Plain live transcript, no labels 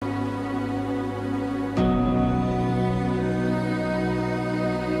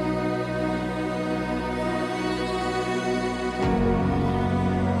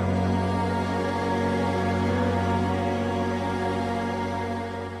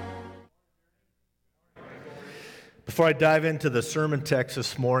Before I dive into the sermon text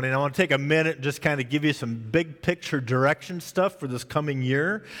this morning, I want to take a minute and just kind of give you some big picture direction stuff for this coming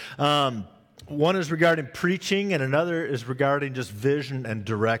year. One is regarding preaching, and another is regarding just vision and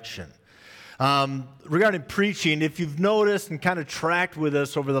direction. Regarding preaching, if you've noticed and kind of tracked with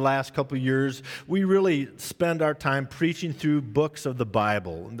us over the last couple of years, we really spend our time preaching through books of the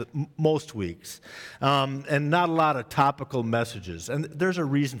Bible most weeks, and not a lot of topical messages. And there's a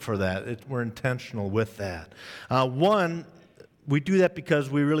reason for that. We're intentional with that. One, we do that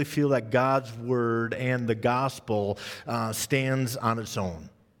because we really feel that God's Word and the gospel stands on its own.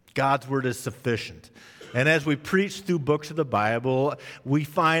 God's Word is sufficient. And as we preach through books of the Bible, we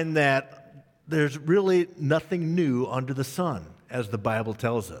find that there's really nothing new under the sun, as the Bible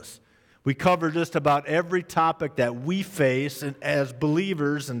tells us. We cover just about every topic that we face, and as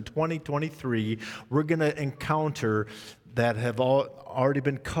believers in 2023, we're going to encounter that have already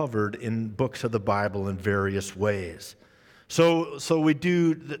been covered in books of the Bible in various ways. So we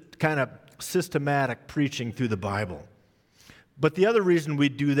do the kind of systematic preaching through the Bible. But the other reason we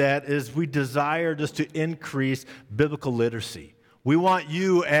do that is we desire just to increase biblical literacy. We want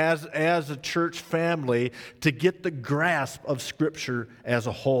you as a church family to get the grasp of Scripture as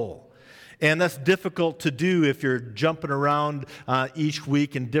a whole. And that's difficult to do if you're jumping around each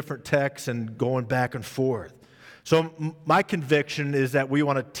week in different texts and going back and forth. So my conviction is that we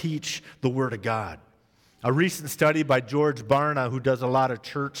want to teach the Word of God. A recent study by George Barna, who does a lot of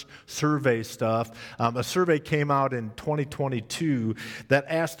church survey stuff, a survey came out in 2022 that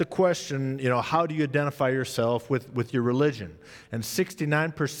asked the question, how do you identify yourself with your religion? And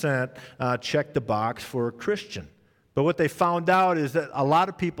 69% checked the box for Christian. But what they found out is that a lot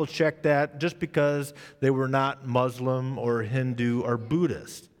of people checked that just because they were not Muslim or Hindu or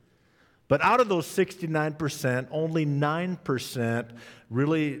Buddhist. But out of those 69%, only 9%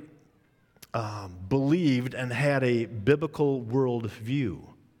 really believed and had a biblical worldview.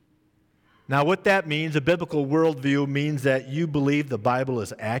 Now, what that means, a biblical worldview means that you believe the Bible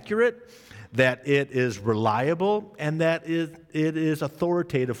is accurate, that it is reliable, and that it is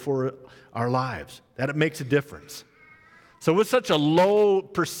authoritative for our lives, that it makes a difference. So with such a low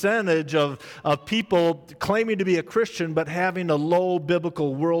percentage of people claiming to be a Christian but having a low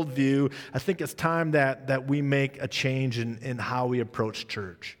biblical worldview, I think it's time that we make a change in how we approach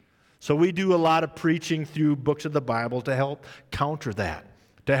church. So we do a lot of preaching through books of the Bible to help counter that,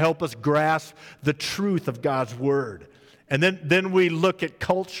 to help us grasp the truth of God's Word. And then we look at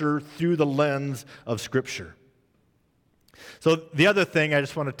culture through the lens of Scripture. So the other thing I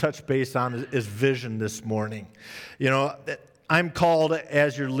just want to touch base on is vision this morning. I'm called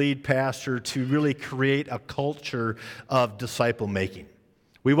as your lead pastor to really create a culture of disciple making.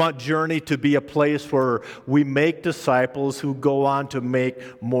 We want Journey to be a place where we make disciples who go on to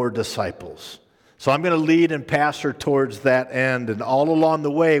make more disciples. So I'm going to lead and pastor towards that end. And all along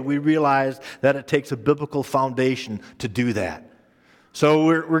the way, we realize that it takes a biblical foundation to do that. So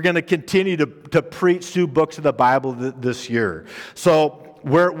we're going to continue to preach through books of the Bible this year. So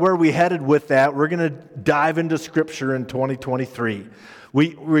where are we headed with that? We're going to dive into Scripture in 2023.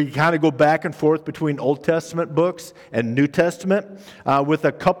 We kind of go back and forth between Old Testament books and New Testament with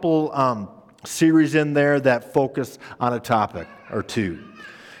a couple series in there that focus on a topic or two.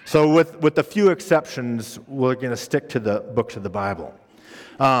 So with a few exceptions, we're going to stick to the books of the Bible.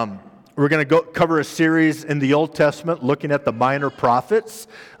 We're going to cover a series in the Old Testament looking at the minor prophets.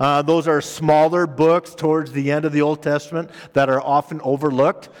 Those are smaller books towards the end of the Old Testament that are often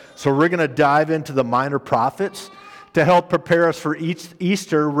overlooked. So we're going to dive into the minor prophets. To help prepare us for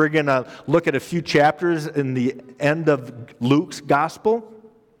Easter, we're going to look at a few chapters in the end of Luke's gospel.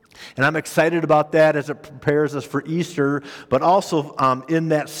 And I'm excited about that as it prepares us for Easter. But also in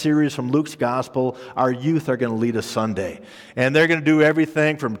that series from Luke's gospel, our youth are going to lead us Sunday. And they're going to do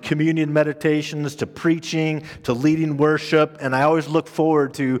everything from communion meditations to preaching to leading worship. And I always look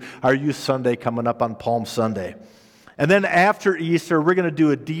forward to our youth Sunday coming up on Palm Sunday. And then after Easter, we're going to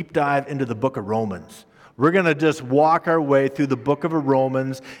do a deep dive into the book of Romans. We're going to just walk our way through the book of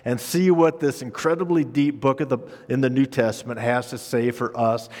Romans and see what this incredibly deep book in the New Testament has to say for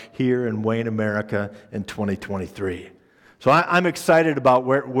us here in Wayne, America in 2023. So I'm excited about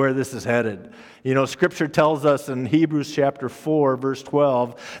where this is headed. Scripture tells us in Hebrews chapter 4, verse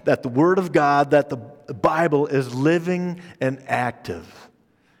 12, that the Word of God, that the Bible is living and active.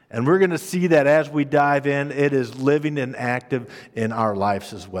 And we're going to see that as we dive in, it is living and active in our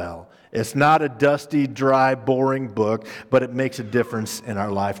lives as well. It's not a dusty, dry, boring book, but it makes a difference in our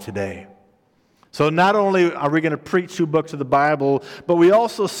life today. So not only are we going to preach 2 books of the Bible, but we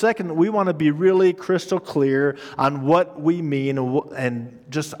also, second, we want to be really crystal clear on what we mean and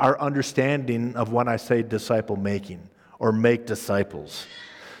just our understanding of when I say disciple making or make disciples.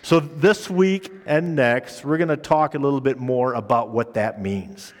 So this week and next, we're going to talk a little bit more about what that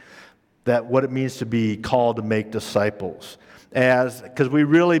means, what it means to be called to make disciples, because we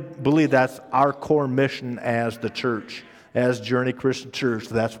really believe that's our core mission as the church. As Journey Christian Church,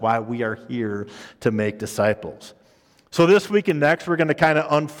 that's why we are here to make disciples. So this week and next, we're going to kind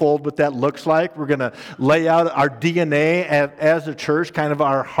of unfold what that looks like. We're going to lay out our DNA as a church, kind of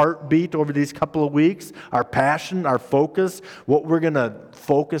our heartbeat over these couple of weeks, our passion, our focus, what we're going to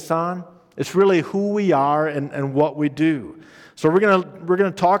focus on. It's really who we are and what we do. So we're going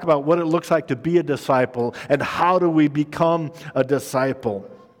to talk about what it looks like to be a disciple and how do we become a disciple.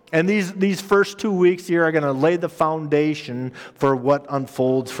 And these first 2 weeks here are going to lay the foundation for what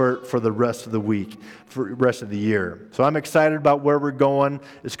unfolds for the rest of the week, for the rest of the year. So I'm excited about where we're going.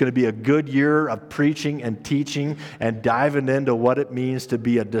 It's going to be a good year of preaching and teaching and diving into what it means to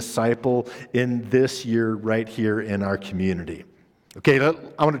be a disciple in this year right here in our community. Okay,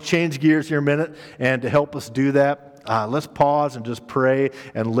 I want to change gears here a minute, and to help us do that, let's pause and just pray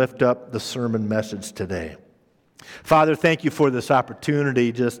and lift up the sermon message today. Father, thank you for this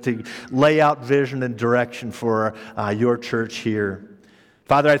opportunity just to lay out vision and direction for your church here.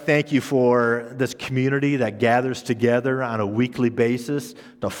 Father, I thank you for this community that gathers together on a weekly basis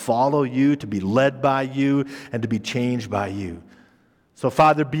to follow you, to be led by you, and to be changed by you. So,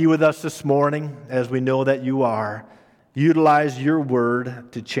 Father, be with us this morning as we know that you are. Utilize your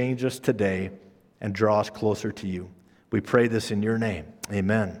word to change us today and draw us closer to you. We pray this in your name.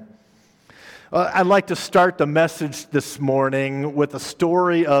 Amen. I'd like to start the message this morning with a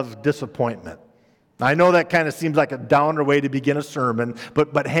story of disappointment. I know that kind of seems like a downer way to begin a sermon,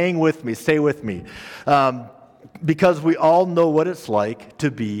 but hang with me, stay with me, because we all know what it's like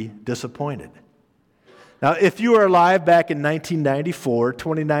to be disappointed. Now, if you were alive back in 1994,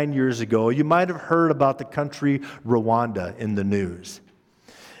 29 years ago, you might have heard about the country Rwanda in the news.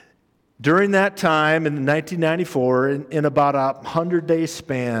 During that time, in 1994, in about a 100-day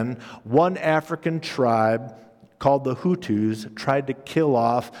span, one African tribe called the Hutus tried to kill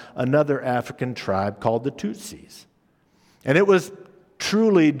off another African tribe called the Tutsis. And it was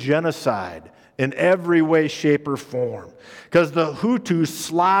truly genocide in every way, shape, or form, because the Hutus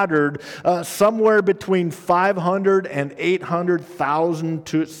slaughtered somewhere between 500 and 800,000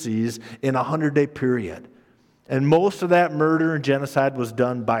 Tutsis in a 100-day period. And most of that murder and genocide was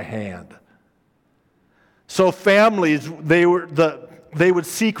done by hand. So families, they would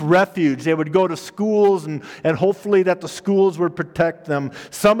seek refuge. They would go to schools and hopefully that the schools would protect them.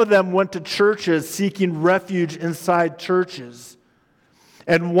 Some of them went to churches seeking refuge inside churches.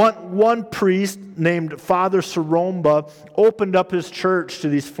 And one priest named Father Saromba opened up his church to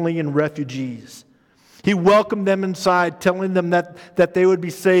these fleeing refugees. He welcomed them inside, telling them that they would be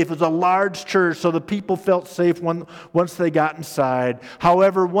safe. It was a large church, so the people felt safe once they got inside.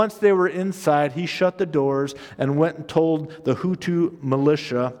 However, once they were inside, he shut the doors and went and told the Hutu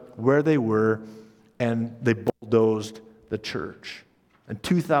militia where they were, and they bulldozed the church. And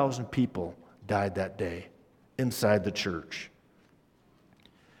 2,000 people died that day inside the church.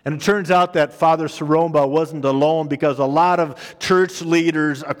 And it turns out that Father Saromba wasn't alone, because a lot of church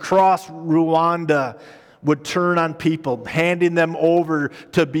leaders across Rwanda would turn on people, handing them over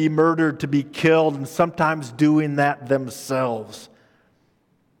to be murdered, to be killed, and sometimes doing that themselves.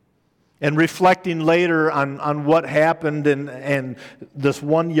 And reflecting later on what happened, and this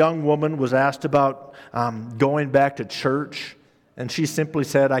one young woman was asked about going back to church, and she simply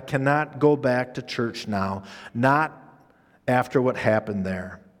said, "I cannot go back to church now, not after what happened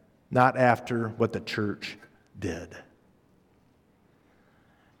there. Not after what the church did."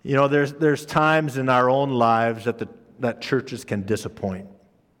 You know, there's times in our own lives that churches can disappoint.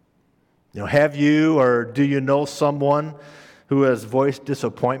 You know, have you or do you know someone who has voiced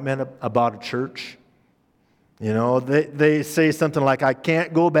disappointment about a church? You know, they say something like, "I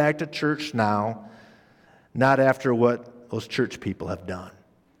can't go back to church now, not after what those church people have done."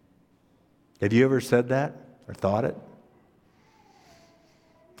 Have you ever said that or thought it?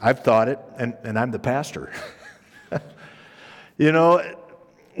 I've thought it, and I'm the pastor. You know,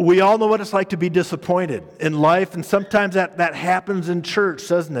 we all know what it's like to be disappointed in life, and sometimes that happens in church,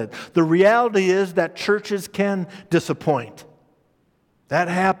 doesn't it? The reality is that churches can disappoint. That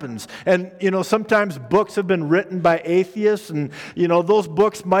happens. And, you know, sometimes books have been written by atheists, and, you know, those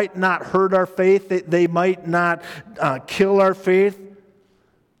books might not hurt our faith. They might not kill our faith.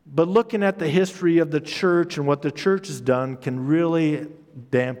 But looking at the history of the church and what the church has done can really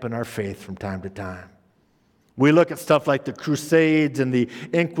dampen our faith from time to time. We look at stuff like the Crusades and the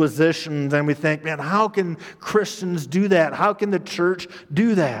Inquisitions, and we think, man, how can Christians do that? How can the church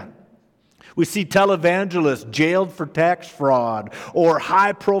do that? We see televangelists jailed for tax fraud, or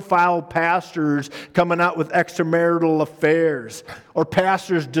high-profile pastors coming out with extramarital affairs, or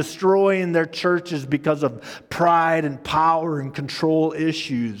pastors destroying their churches because of pride and power and control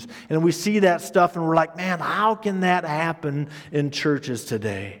issues. And we see that stuff and we're like, man, how can that happen in churches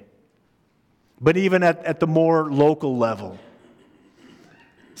today? But even at the more local level,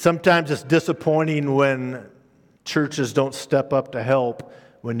 sometimes it's disappointing when churches don't step up to help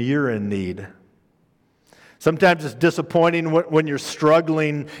when you're in need. Sometimes it's disappointing when you're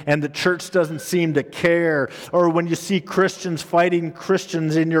struggling and the church doesn't seem to care, or when you see Christians fighting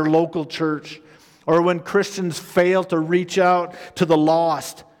Christians in your local church, or when Christians fail to reach out to the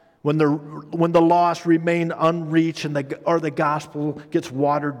lost, when the lost remain unreached or the gospel gets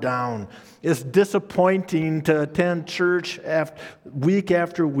watered down. It's disappointing to attend church week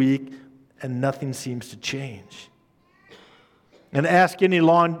after week and nothing seems to change. And ask any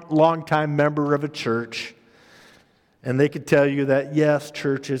long-time member of a church, and they could tell you that, yes,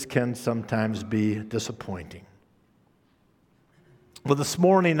 churches can sometimes be disappointing. Well, this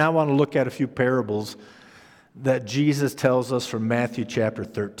morning I want to look at a few parables that Jesus tells us from Matthew chapter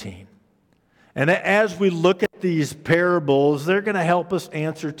 13. And as we look at these parables, they're going to help us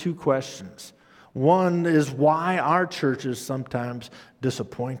answer two questions. One is, why are churches sometimes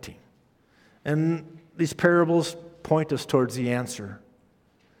disappointing? And these parables point us towards the answer.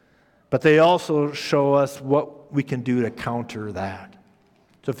 But they also show us what we can do to counter that.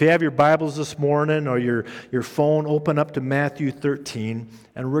 So if you have your Bibles this morning or your phone, open up to Matthew 13,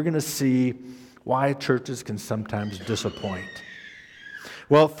 and we're going to see why churches can sometimes disappoint.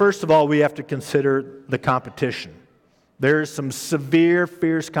 Well, first of all, we have to consider the competition. There is some severe,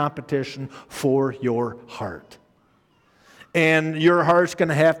 fierce competition for your heart. And your heart's going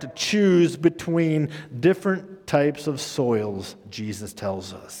to have to choose between different types of soils, Jesus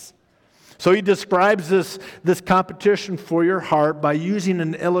tells us. So he describes this competition for your heart by using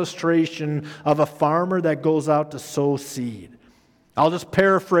an illustration of a farmer that goes out to sow seed. I'll just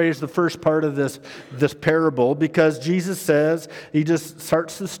paraphrase the first part of this parable, because Jesus says, he just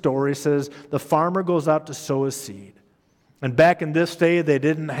starts the story, says, the farmer goes out to sow his seed. And back in this day, they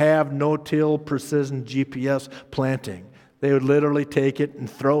didn't have no-till precision GPS planting. They would literally take it and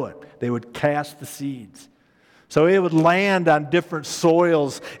throw it. They would cast the seeds. So it would land on different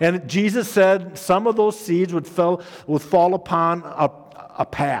soils. And Jesus said some of those seeds would fall upon a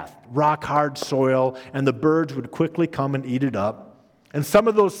path, rock-hard soil, and the birds would quickly come and eat it up. And some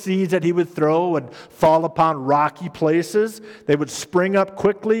of those seeds that he would throw would fall upon rocky places. They would spring up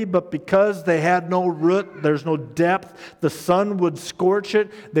quickly, but because they had no root, there's no depth, the sun would scorch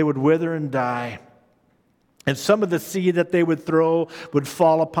it, they would wither and die. And some of the seed that they would throw would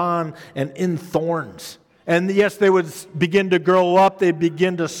fall upon and in thorns. And yes, they would begin to grow up, they'd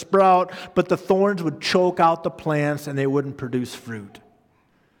begin to sprout, but the thorns would choke out the plants and they wouldn't produce fruit.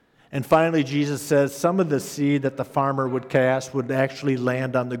 And finally, Jesus says some of the seed that the farmer would cast would actually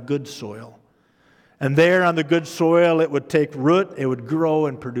land on the good soil. And there on the good soil, it would take root, it would grow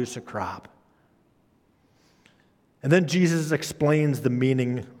and produce a crop. And then Jesus explains the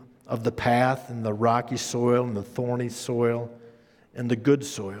meaning of the path and the rocky soil and the thorny soil and the good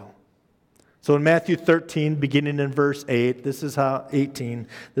soil. So in Matthew 13, beginning in verse 18, this is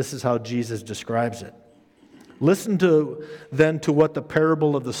how Jesus describes it. Listen then to what the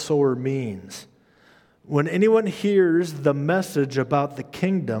parable of the sower means. When anyone hears the message about the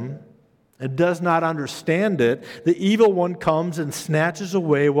kingdom and does not understand it, the evil one comes and snatches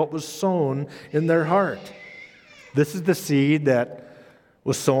away what was sown in their heart. This is the seed that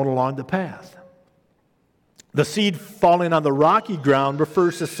was sown along the path. The seed falling on the rocky ground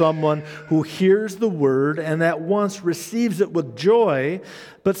refers to someone who hears the word and at once receives it with joy,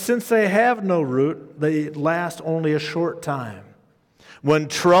 but since they have no root, they last only a short time. When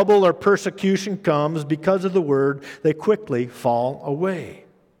trouble or persecution comes because of the word, they quickly fall away.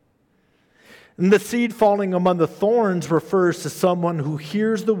 And the seed falling among the thorns refers to someone who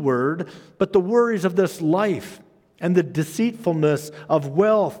hears the word, but the worries of this life and the deceitfulness of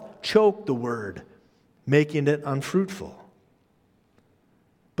wealth choke the word, making it unfruitful.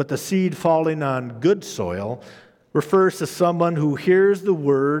 But the seed falling on good soil refers to someone who hears the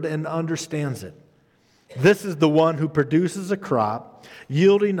word and understands it. This is the one who produces a crop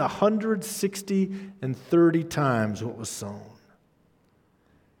yielding 160 and 30 times what was sown.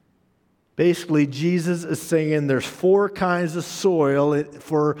 Basically, Jesus is saying there's 4 kinds of soil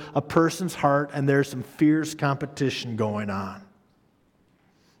for a person's heart, and there's some fierce competition going on.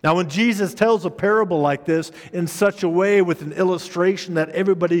 Now, when Jesus tells a parable like this in such a way with an illustration that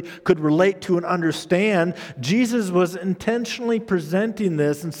everybody could relate to and understand, Jesus was intentionally presenting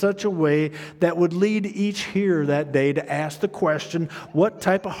this in such a way that would lead each hearer that day to ask the question, what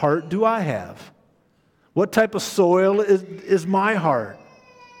type of heart do I have? What type of soil is my heart?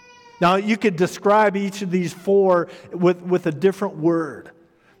 Now, you could describe each of these four with a different word.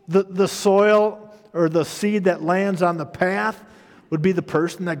 The soil or the seed that lands on the path would be the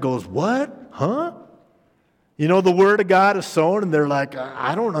person that goes, what? Huh? You know, the word of God is sown, and they're like,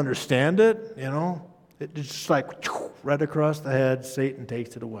 I don't understand it. You know, it's just like right across the head, Satan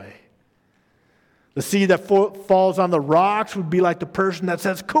takes it away. The seed that falls on the rocks would be like the person that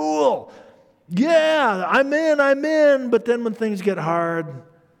says, cool, yeah, I'm in. But then when things get hard,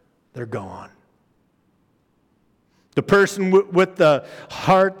 they're gone. The person with the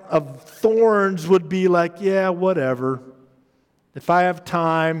heart of thorns would be like, yeah, whatever. If I have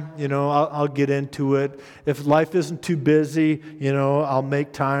time, I'll get into it. If life isn't too busy, I'll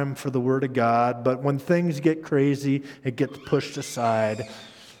make time for the Word of God. But when things get crazy, it gets pushed aside.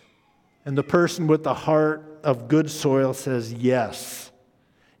 And the person with the heart of good soil says, yes.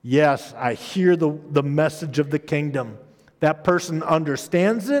 Yes, I hear the message of the kingdom. That person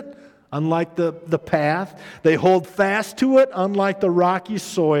understands it, unlike the path. They hold fast to it, unlike the rocky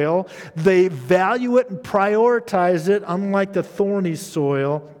soil. They value it and prioritize it, unlike the thorny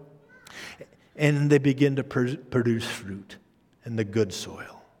soil. And they begin to produce fruit in the good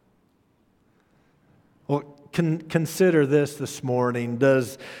soil. Well, consider this morning.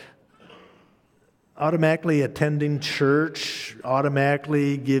 Does automatically attending church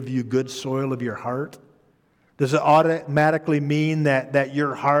automatically give you good soil of your heart? Does it automatically mean that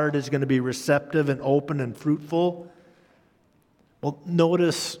your heart is going to be receptive and open and fruitful? Well,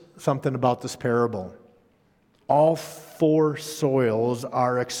 notice something about this parable. All four soils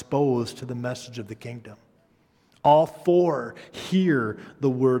are exposed to the message of the kingdom. All four hear the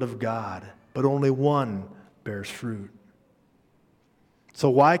word of God, but only one bears fruit.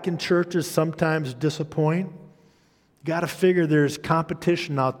 So why can churches sometimes disappoint? You got to figure there's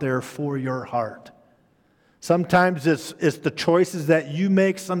competition out there for your heart. Sometimes it's the choices that you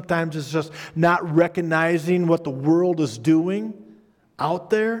make. Sometimes it's just not recognizing what the world is doing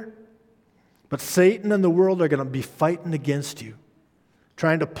out there. But Satan and the world are going to be fighting against you,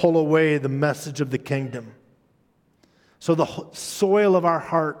 trying to pull away the message of the kingdom. So the soil of our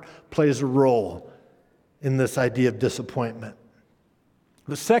heart plays a role in this idea of disappointment.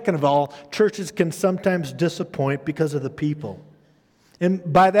 But second of all, churches can sometimes disappoint because of the people.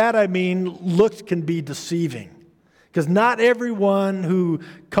 And by that I mean looks can be deceiving. Because not everyone who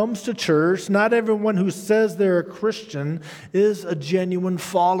comes to church, not everyone who says they're a Christian is a genuine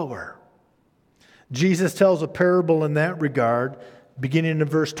follower. Jesus tells a parable in that regard, beginning in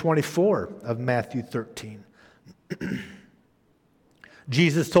verse 24 of Matthew 13.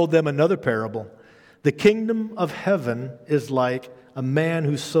 Jesus told them another parable. The kingdom of heaven is like a man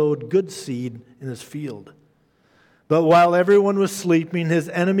who sowed good seed in his field. But while everyone was sleeping, his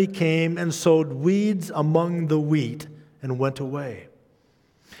enemy came and sowed weeds among the wheat and went away.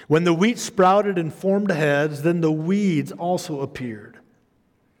 When the wheat sprouted and formed heads, then the weeds also appeared.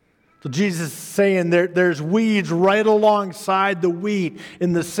 So Jesus is saying there's weeds right alongside the wheat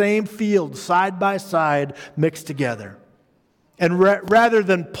in the same field, side by side, mixed together. And rather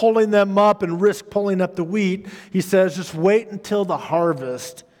than pulling them up and risk pulling up the wheat, he says, just wait until the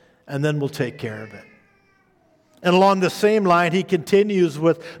harvest, and then we'll take care of it. And along the same line, he continues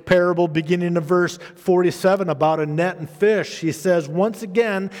with parable beginning in verse 47 about a net and fish. He says, once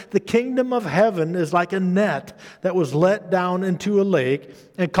again, the kingdom of heaven is like a net that was let down into a lake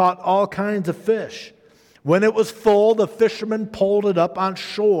and caught all kinds of fish. When it was full, the fishermen pulled it up on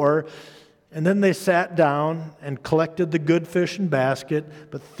shore, and then they sat down and collected the good fish in basket,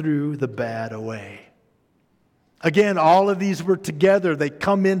 but threw the bad away. Again, all of these were together. They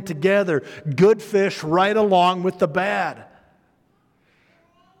come in together. Good fish right along with the bad.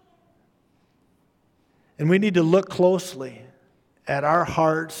 And we need to look closely at our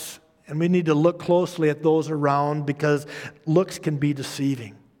hearts, and we need to look closely at those around, because looks can be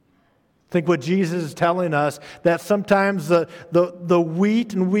deceiving. I think what Jesus is telling us, that sometimes the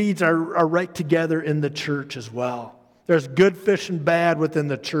wheat and weeds are right together in the church as well. There's good fish and bad within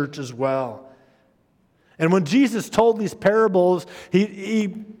the church as well. And when Jesus told these parables,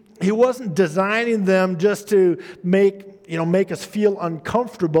 he wasn't designing them just to make us feel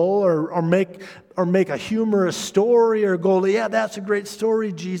uncomfortable or make a humorous story or go, yeah, that's a great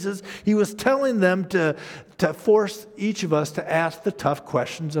story, Jesus. He was telling them to force each of us to ask the tough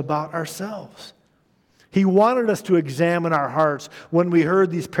questions about ourselves. He wanted us to examine our hearts when we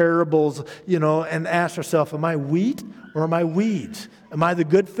heard these parables, and ask ourselves, am I wheat or am I weeds? Am I the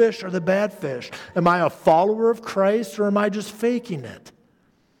good fish or the bad fish? Am I a follower of Christ or am I just faking it?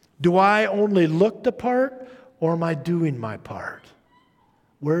 Do I only look the part or am I doing my part?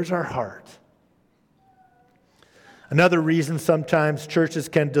 Where's our heart? Another reason sometimes churches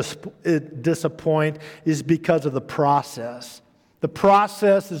can disappoint is because of the process. The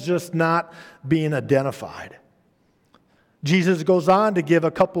process is just not being identified. Jesus goes on to give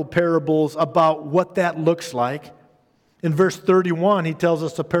a couple parables about what that looks like. In verse 31, he tells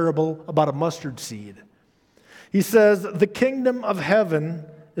us a parable about a mustard seed. He says, "The kingdom of heaven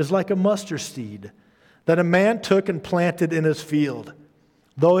is like a mustard seed that a man took and planted in his field.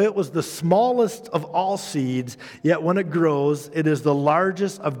 Though it was the smallest of all seeds, yet when it grows, it is the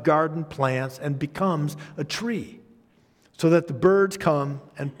largest of garden plants and becomes a tree, so that the birds come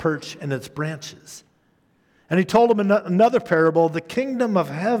and perch in its branches." And he told him another parable, "The kingdom of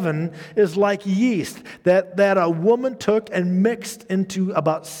heaven is like yeast that a woman took and mixed into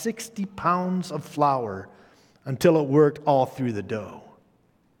about 60 pounds of flour until it worked all through the dough."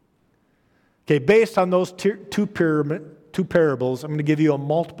 Okay, based on those two parables, I'm going to give you a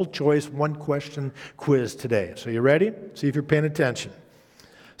multiple choice, one question quiz today. So you ready? See if you're paying attention.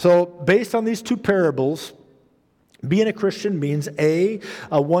 So based on these two parables, being a Christian means A,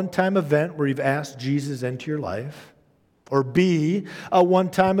 a one-time event where you've asked Jesus into your life, or B, a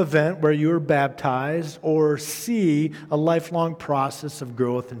one-time event where you were baptized, or C, a lifelong process of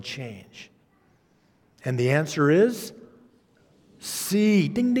growth and change. And the answer is C,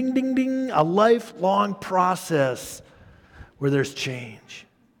 ding, ding, ding, ding, a lifelong process where there's change.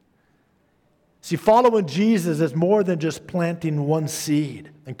 See, following Jesus is more than just planting one seed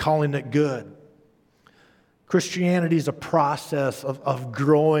and calling it good. Christianity is a process of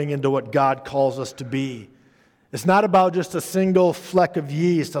growing into what God calls us to be. It's not about just a single fleck of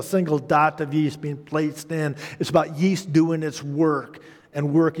yeast, a single dot of yeast being placed in. It's about yeast doing its work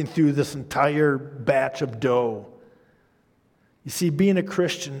and working through this entire batch of dough. You see, being a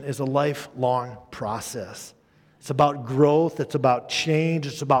Christian is a lifelong process. It's about growth. It's about change.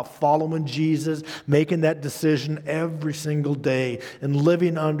 It's about following Jesus, making that decision every single day, and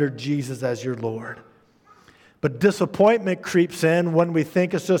living under Jesus as your Lord. But disappointment creeps in when we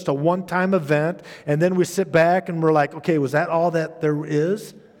think it's just a one-time event, and then we sit back and we're like, okay, was that all that there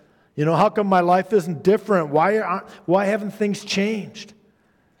is? How come my life isn't different? Why haven't things changed?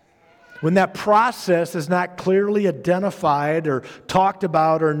 When that process is not clearly identified or talked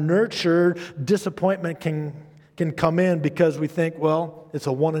about or nurtured, disappointment can come in because we think, well, it's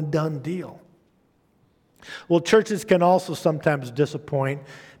a one-and-done deal. Well, churches can also sometimes disappoint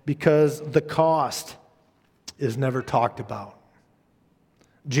because the cost is never talked about.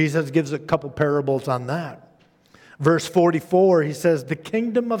 Jesus gives a couple parables on that. Verse 44, he says, "The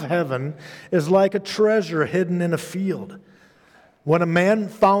kingdom of heaven is like a treasure hidden in a field. When a man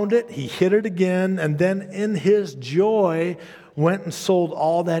found it, he hid it again, and then in his joy went and sold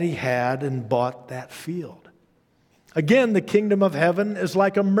all that he had and bought that field." Again, the kingdom of heaven is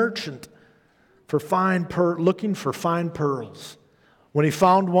like a merchant looking for fine pearls. When he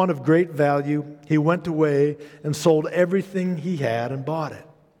found one of great value, he went away and sold everything he had and bought it.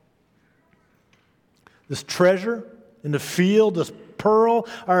 This treasure in the field, this pearl,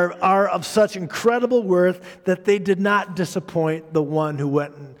 are of such incredible worth that they did not disappoint the one who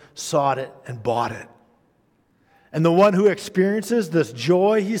went and sought it and bought it. And the one who experiences this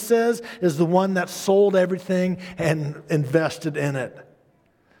joy, he says, is the one that sold everything and invested in it.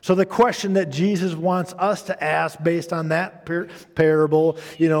 So the question that Jesus wants us to ask based on that parable,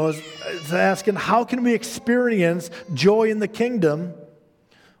 is asking, how can we experience joy in the kingdom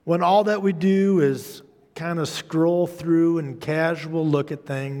when all that we do is kind of scroll through and casual look at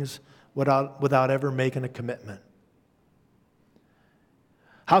things without ever making a commitment?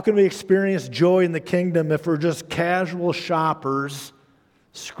 How can we experience joy in the kingdom if we're just casual shoppers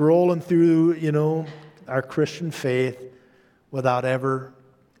scrolling through, our Christian faith without ever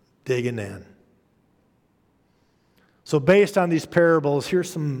digging in? So based on these parables, here's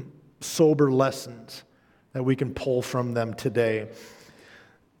some sober lessons that we can pull from them today.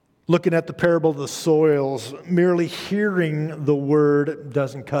 Looking at the parable of the soils, merely hearing the word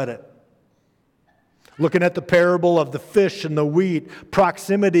doesn't cut it. Looking at the parable of the fish and the wheat,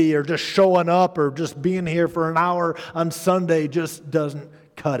 proximity or just showing up or just being here for an hour on Sunday just doesn't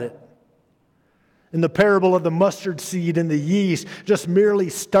cut it. In the parable of the mustard seed and the yeast, just merely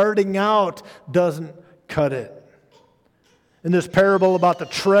starting out doesn't cut it. In this parable about the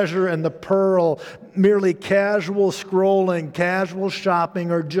treasure and the pearl, merely casual scrolling, casual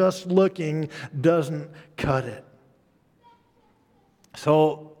shopping, or just looking doesn't cut it.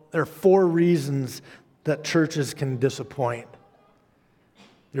 So there are 4 reasons that churches can disappoint.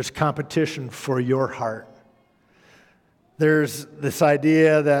 There's competition for your heart. There's this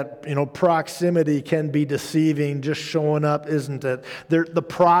idea that, proximity can be deceiving. Just showing up isn't it? The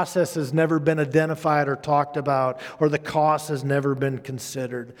process has never been identified or talked about, or the cost has never been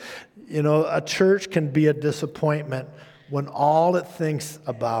considered. A church can be a disappointment when all it thinks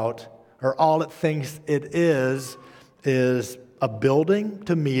about, or all it thinks it is a building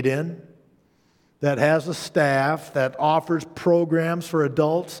to meet in, that has a staff that offers programs for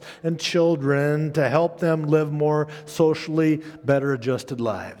adults and children to help them live more socially better adjusted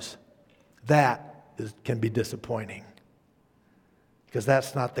lives. That can be disappointing because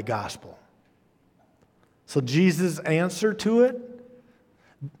that's not the gospel. So Jesus' answer to it,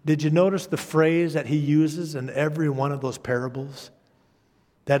 did you notice the phrase that he uses in every one of those parables?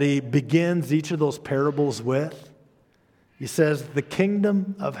 That he begins each of those parables with? He says, the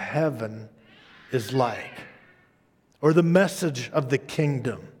kingdom of heaven is like, or the message of the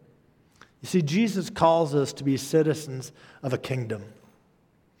kingdom. You see, Jesus calls us to be citizens of a kingdom.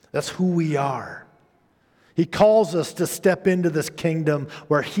 That's who we are. He calls us to step into this kingdom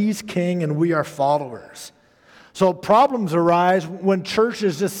where he's king and we are followers. So problems arise when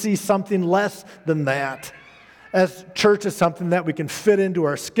churches just see something less than that. As church is something that we can fit into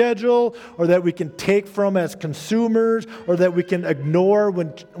our schedule, or that we can take from as consumers, or that we can ignore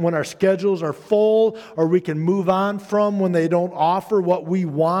when our schedules are full, or we can move on from when they don't offer what we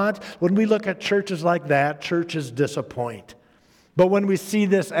want. When we look at churches like that, churches disappoint. But when we see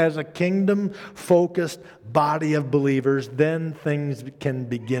this as a kingdom-focused body of believers, then things can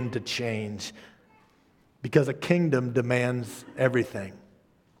begin to change. Because a kingdom demands everything.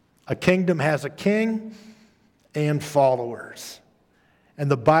 A kingdom has a king and followers. And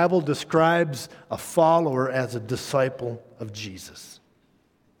the Bible describes a follower as a disciple of Jesus.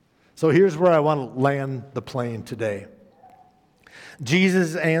 So here's where I want to land the plane today.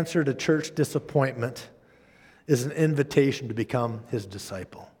 Jesus' answer to church disappointment is an invitation to become his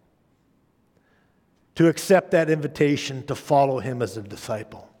disciple. To accept that invitation to follow him as a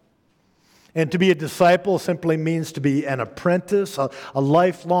disciple. And to be a disciple simply means to be an apprentice, a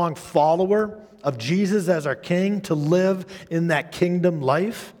lifelong follower of Jesus as our King, to live in that kingdom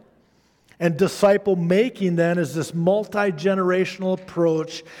life. And disciple making then is this multi-generational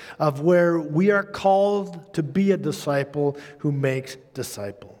approach of where we are called to be a disciple who makes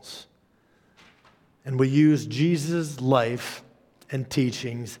disciples. And we use Jesus' life and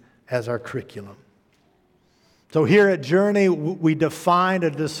teachings as our curriculum. So here at Journey, we define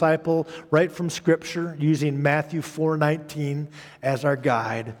a disciple right from Scripture using Matthew 4:19 as our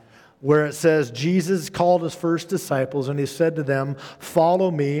guide, where it says, Jesus called his first disciples and he said to them, follow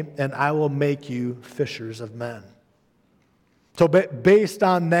me and I will make you fishers of men. So based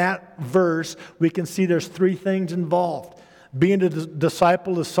on that verse, we can see there's 3 things involved. Being a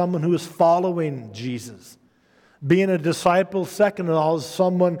disciple is someone who is following Jesus. Being a disciple, second of all, is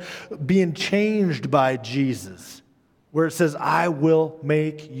someone being changed by Jesus, where it says, I will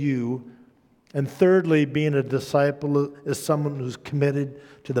make you. And thirdly, being a disciple is someone who's committed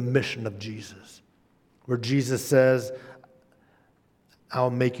to the mission of Jesus, where Jesus says,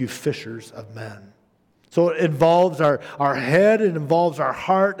 I'll make you fishers of men. So it involves our head, it involves our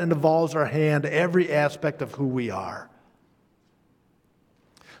heart, and it involves our hand, every aspect of who we are.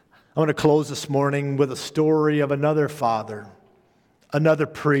 I want to close this morning with a story of another father, another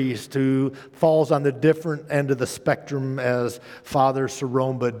priest who falls on the different end of the spectrum as Father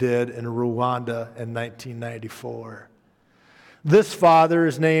Saromba did in Rwanda in 1994. This father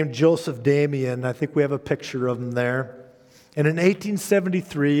is named Joseph Damien. I think we have a picture of him there. And in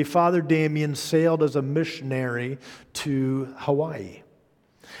 1873, Father Damien sailed as a missionary to Hawaii.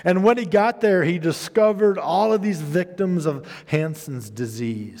 And when he got there, he discovered all of these victims of Hansen's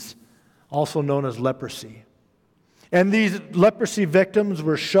disease, also known as leprosy. And these leprosy victims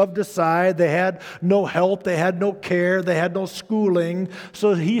were shoved aside. They had no help. They had no care. They had no schooling.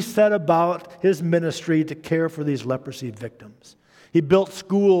 So he set about his ministry to care for these leprosy victims. He built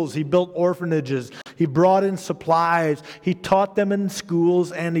schools. He built orphanages. He brought in supplies. He taught them in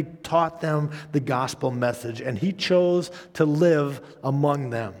schools, and he taught them the gospel message. And he chose to live among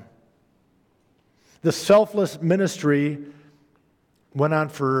them. The selfless ministry went on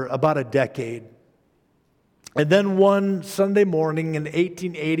for about a decade. And then one Sunday morning in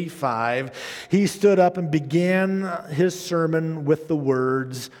 1885, he stood up and began his sermon with the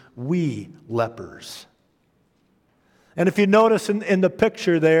words, "We lepers." And if you notice in the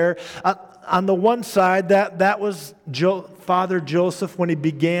picture there, on the one side, that was Father Joseph when he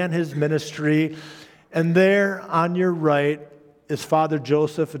began his ministry. And there on your right is Father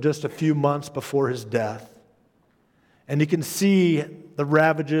Joseph just a few months before his death. And you can see the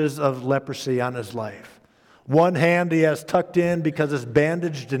ravages of leprosy on his life. One hand he has tucked in because it's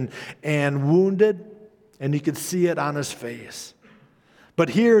bandaged and wounded, and you can see it on his face. But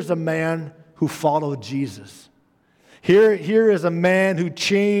here's a man who followed Jesus. Here is a man who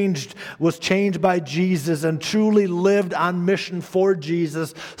was changed by Jesus and truly lived on mission for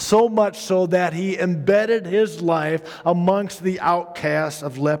Jesus, so much so that he embedded his life amongst the outcasts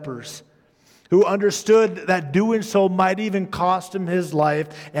of lepers, who understood that doing so might even cost him his life,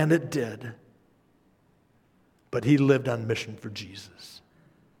 and it did. But he lived on mission for Jesus.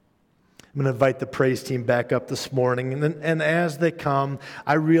 I'm going to invite the praise team back up this morning, and as they come,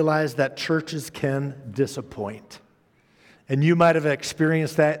 I realize that churches can disappoint. And you might have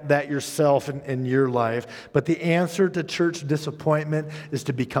experienced that yourself in your life. But the answer to church disappointment is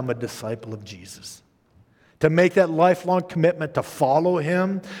to become a disciple of Jesus. To make that lifelong commitment to follow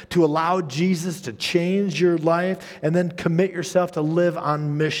him, to allow Jesus to change your life, and then commit yourself to live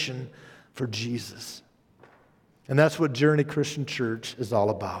on mission for Jesus. And that's what Journey Christian Church is all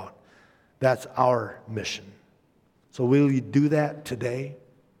about. That's our mission. So will you do that today?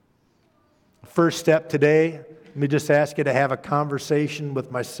 First step today, let me just ask you to have a conversation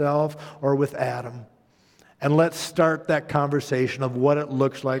with myself or with Adam. And let's start that conversation of what it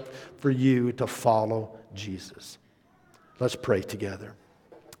looks like for you to follow Jesus. Let's pray together.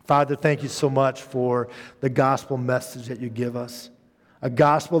 Father, thank you so much for the gospel message that you give us. A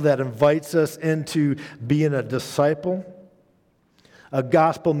gospel that invites us into being a disciple. A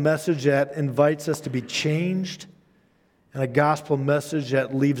gospel message that invites us to be changed. And a gospel message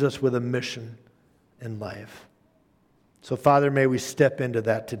that leaves us with a mission in life. So, Father, may we step into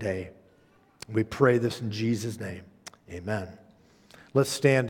that today. We pray this in Jesus' name. Amen. Let's stand.